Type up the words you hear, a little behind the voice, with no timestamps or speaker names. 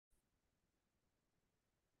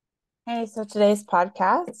Hey, so today's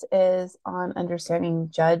podcast is on understanding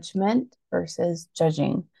judgment versus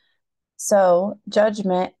judging. So,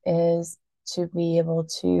 judgment is to be able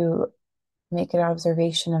to make an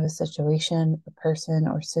observation of a situation, a person,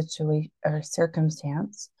 or situation or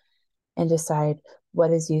circumstance and decide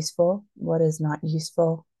what is useful, what is not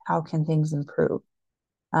useful, how can things improve.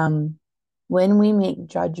 Um, when we make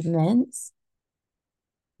judgments,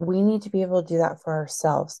 we need to be able to do that for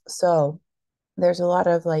ourselves. So, there's a lot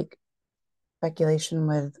of speculation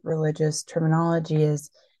with religious terminology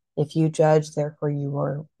is if you judge, therefore you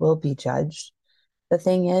will be judged. The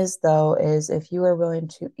thing is, though, is if you are willing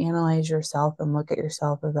to analyze yourself and look at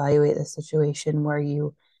yourself, evaluate the situation where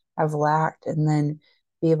you have lacked, and then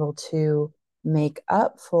be able to make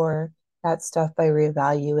up for that stuff by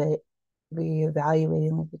reevaluating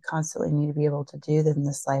like we constantly need to be able to do in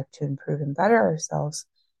this life to improve and better ourselves.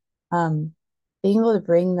 Um, Being able to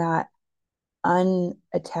bring that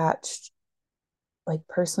unattached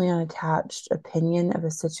personally unattached opinion of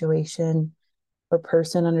a situation or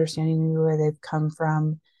person, understanding maybe where they've come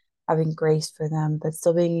from, having grace for them, but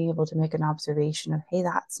still being able to make an observation of, hey,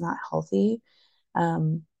 that's not healthy.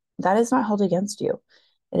 Um, that is not held against you.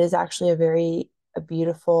 It is actually a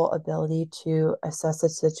beautiful ability to assess a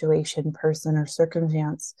situation, person, or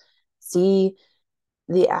circumstance, see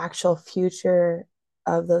the actual future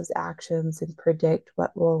of those actions and predict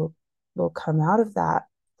what will come out of that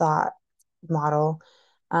thought model.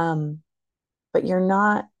 Um, but you're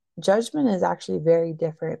not, judgment is actually very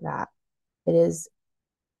different that it is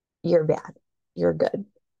you're bad, you're good.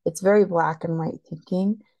 It's very black and white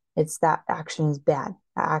thinking. It's that action is bad,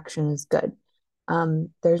 that action is good.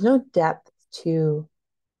 There's no depth to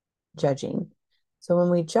judging. So when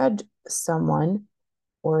we judge someone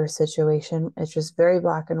or a situation, it's just very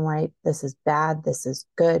black and white. This is bad, this is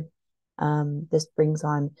good. This brings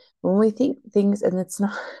on when we think things, and it's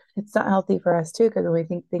not healthy for us too, because when we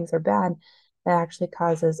think things are bad, that actually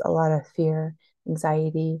causes a lot of fear,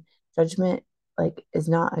 anxiety, judgment, is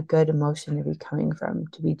not a good emotion to be coming from,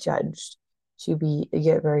 to be judged, you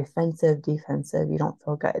get very offensive, defensive, you don't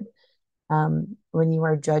feel good. When you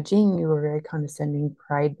are judging, you are very condescending,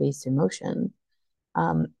 pride-based emotion.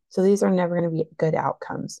 So these are never going to be good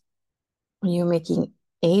outcomes. When you're making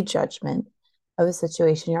a judgment of a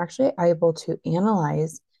situation, you're actually able to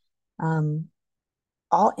analyze um,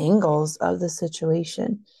 all angles of the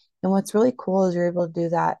situation. And what's really cool is you're able to do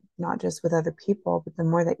that not just with other people, but the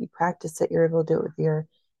more that you practice it, you're able to do it with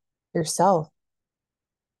yourself.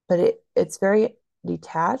 But it's very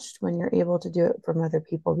detached when you're able to do it from other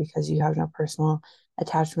people because you have no personal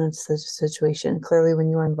attachment to the situation. Clearly, when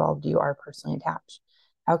you are involved, you are personally attached.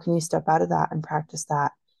 How can you step out of that and practice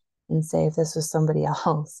that and say, if this was somebody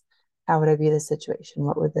else, how would I be the situation?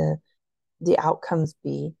 What would the outcomes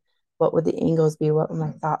be? What would the angles be? What would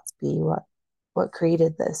my thoughts be? What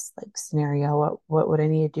created this scenario? What would I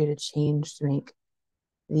need to do to change to make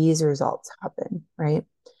these results happen? Right.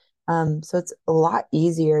 So it's a lot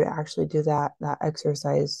easier to actually do that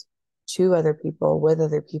exercise to other people, with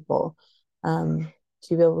other people, to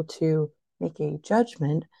be able to make a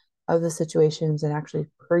judgment of the situations and actually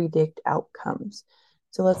predict outcomes.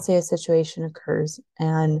 So let's say a situation occurs,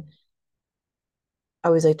 and I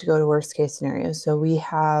always like to go to worst case scenarios. So we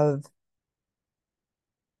have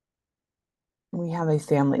a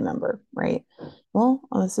family member, right? Well,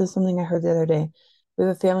 this is something I heard the other day. We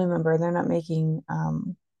have a family member, and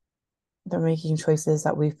they're making choices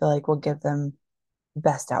that we feel like will give them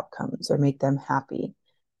best outcomes or make them happy.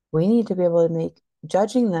 We need to be able to make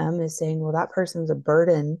judging them is saying, well, that person's a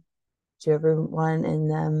burden to everyone in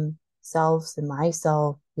themselves and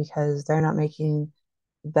myself because they're not making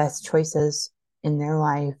the best choices in their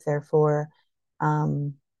life. Therefore,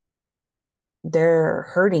 um, they're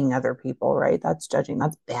hurting other people, right? That's judging.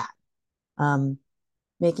 That's bad. Um,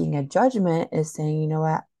 Making a judgment is saying, you know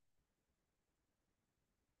what,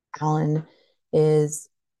 Alan is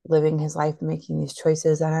living his life and making these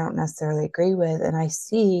choices that I don't necessarily agree with. And I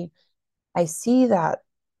see that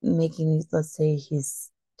making these, let's say he's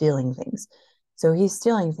stealing things. So he's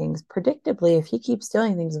stealing things. Predictably, if he keeps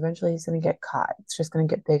stealing things, eventually he's going to get caught. It's just going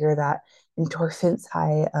to get bigger. That endorphins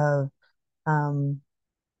high of um,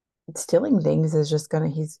 stealing things is just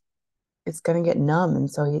going to, it's going to get numb. And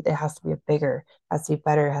so it has to be a bigger, has to be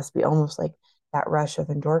better. It has to be almost like that rush of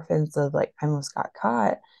endorphins of like, I almost got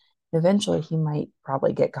caught. Eventually he might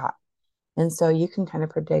probably get caught. And so you can kind of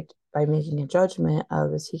predict by making a judgment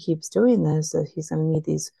of as he keeps doing this, that he's going to need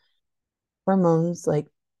these hormones, like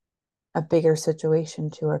a bigger situation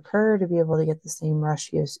to occur to be able to get the same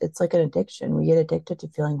rush use. It's like an addiction. We get addicted to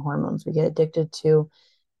feeling hormones. We get addicted to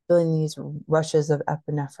feeling these rushes of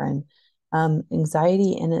epinephrine.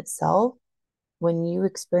 Anxiety in itself, when you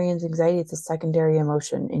experience anxiety, it's a secondary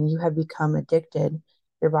emotion and you have become addicted.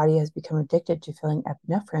 Your body has become addicted to feeling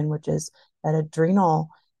epinephrine, which is that adrenal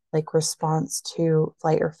like response to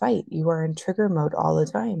flight or fight. You are in trigger mode all the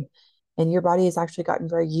time. And your body has actually gotten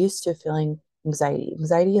very used to feeling anxiety.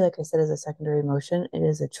 Anxiety, like I said, is a secondary emotion. It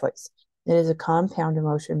is a choice. It is a compound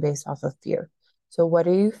emotion based off of fear. So, what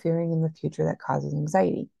are you fearing in the future that causes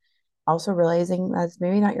anxiety? Also, realizing that's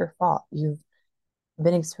maybe not your fault. You've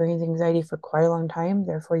been experiencing anxiety for quite a long time.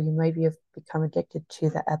 Therefore, you maybe have become addicted to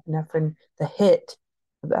the epinephrine, the hit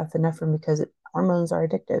of epinephrine, because hormones are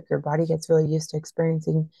addictive. Your body gets really used to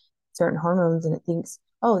experiencing certain hormones and it thinks,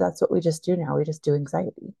 oh, that's what we just do now. We just do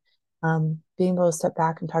anxiety. Being able to step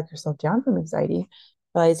back and talk yourself down from anxiety,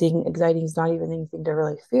 realizing anxiety is not even anything to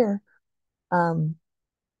really fear, um,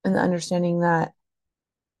 and understanding that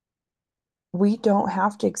we don't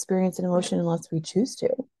have to experience an emotion unless we choose to.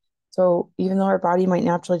 So even though our body might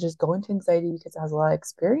naturally just go into anxiety because it has a lot of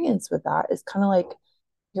experience with that, it's kind of like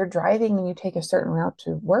you're driving and you take a certain route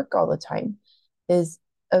to work all the time, is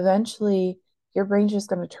eventually your brain's just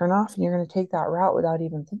going to turn off and you're going to take that route without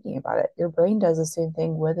even thinking about it. Your brain does the same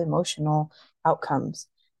thing with emotional outcomes,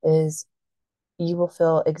 is you will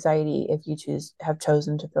feel anxiety if you have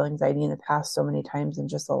chosen to feel anxiety in the past so many times and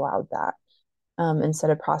just allowed that. Instead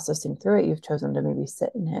of processing through it, you've chosen to maybe sit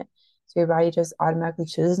in it. So your body just automatically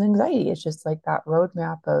chooses anxiety. It's just like that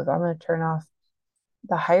roadmap of I'm going to turn off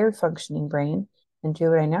the higher functioning brain and do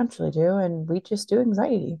what I naturally do. And we just do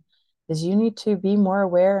anxiety. Is you need to be more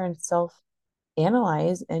aware and self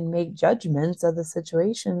analyze and make judgments of the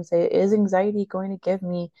situation. Say, is anxiety going to give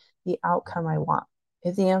me the outcome I want?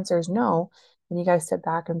 If the answer is no, then you got to step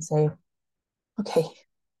back and say, okay,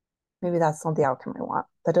 maybe that's not the outcome I want.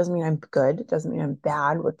 That doesn't mean I'm good. It doesn't mean I'm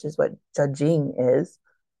bad, which is what judging is.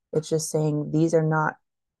 It's just saying these are not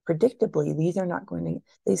predictably, these are not going to,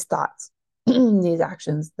 these thoughts, these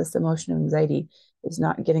actions, this emotion of anxiety is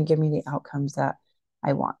not going to give me the outcomes that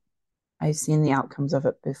I want. I've seen the outcomes of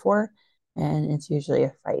it before, and it's usually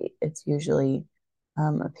a fight. It's usually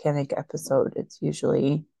a panic episode. It's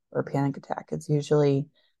usually, or a panic attack. It's usually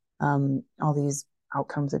all these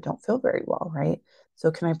outcomes that don't feel very well, right?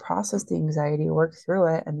 So, can I process the anxiety, work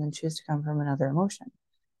through it, and then choose to come from another emotion?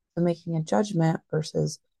 So, making a judgment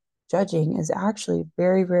versus judging is actually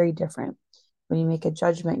very, very different. When you make a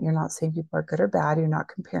judgment, you're not saying people are good or bad. You're not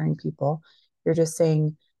comparing people. You're just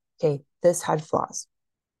saying, okay, this had flaws,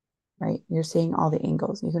 right? You're seeing all the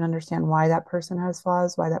angles. You can understand why that person has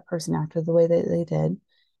flaws, why that person acted the way that they did,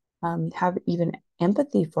 have even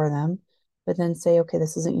empathy for them, but then say, okay,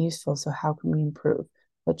 this isn't useful. So how can we improve?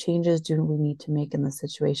 What changes do we need to make in the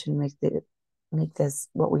situation, make this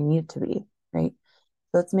what we need it to be, right?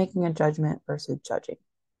 So it's making a judgment versus judging.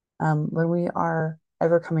 When we are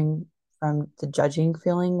ever coming from the judging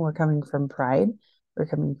feeling, we're coming from pride, we're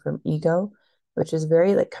coming from ego, which is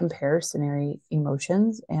very like comparisonary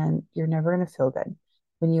emotions, and you're never going to feel good.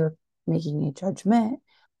 When you're making a judgment,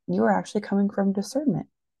 you are actually coming from discernment.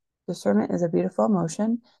 Discernment is a beautiful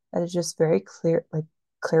emotion that is just very clear, like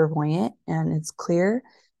clairvoyant, and it's clear,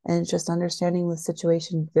 and it's just understanding the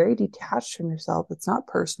situation very detached from yourself. It's not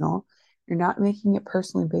personal. You're not making it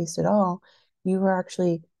personally based at all. You are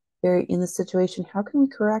actually very in the situation. How can we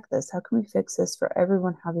correct this? How can we fix this for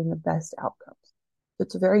everyone having the best outcomes? So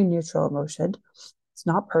it's a very neutral emotion. It's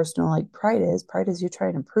not personal like pride is. Pride is you try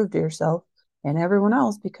and prove to yourself and everyone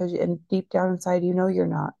else because and deep down inside you know you're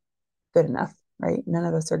not good enough, right? None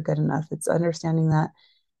of us are good enough. It's understanding that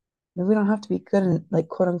we don't have to be good and like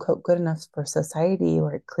quote unquote good enough for society,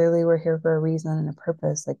 or clearly we're here for a reason and a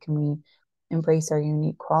purpose. Like, can we embrace our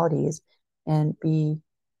unique qualities and be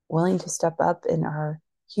willing to step up in our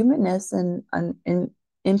humanness and in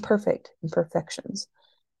imperfections?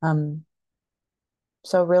 Um,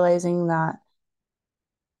 so realizing that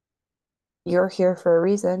you're here for a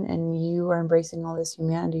reason and you are embracing all this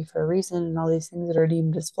humanity for a reason and all these things that are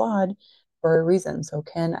deemed as flawed for a reason. So,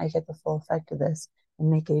 can I get the full effect of this and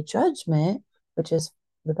make a judgment, which is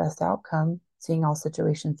the best outcome, seeing all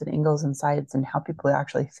situations and angles and sides and how people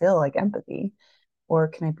actually feel, like empathy? Or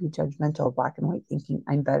can I be judgmental, black and white, thinking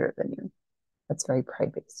I'm better than you? That's very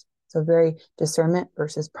pride based. So, very discernment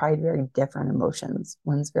versus pride, very different emotions.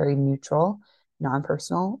 One's very neutral, non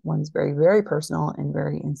personal, one's very, very personal and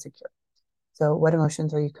very insecure. So, what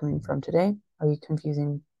emotions are you coming from today? Are you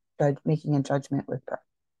confusing making a judgment with pride?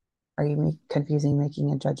 Are you confusing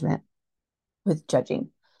making a judgment with judging?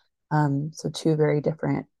 So, two very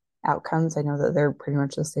different outcomes. I know that they're pretty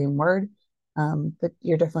much the same word, but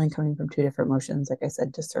you're definitely coming from two different emotions. Like I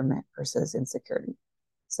said, discernment versus insecurity.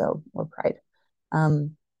 So, or pride.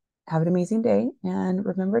 Um, Have an amazing day and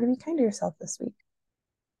remember to be kind to yourself this week.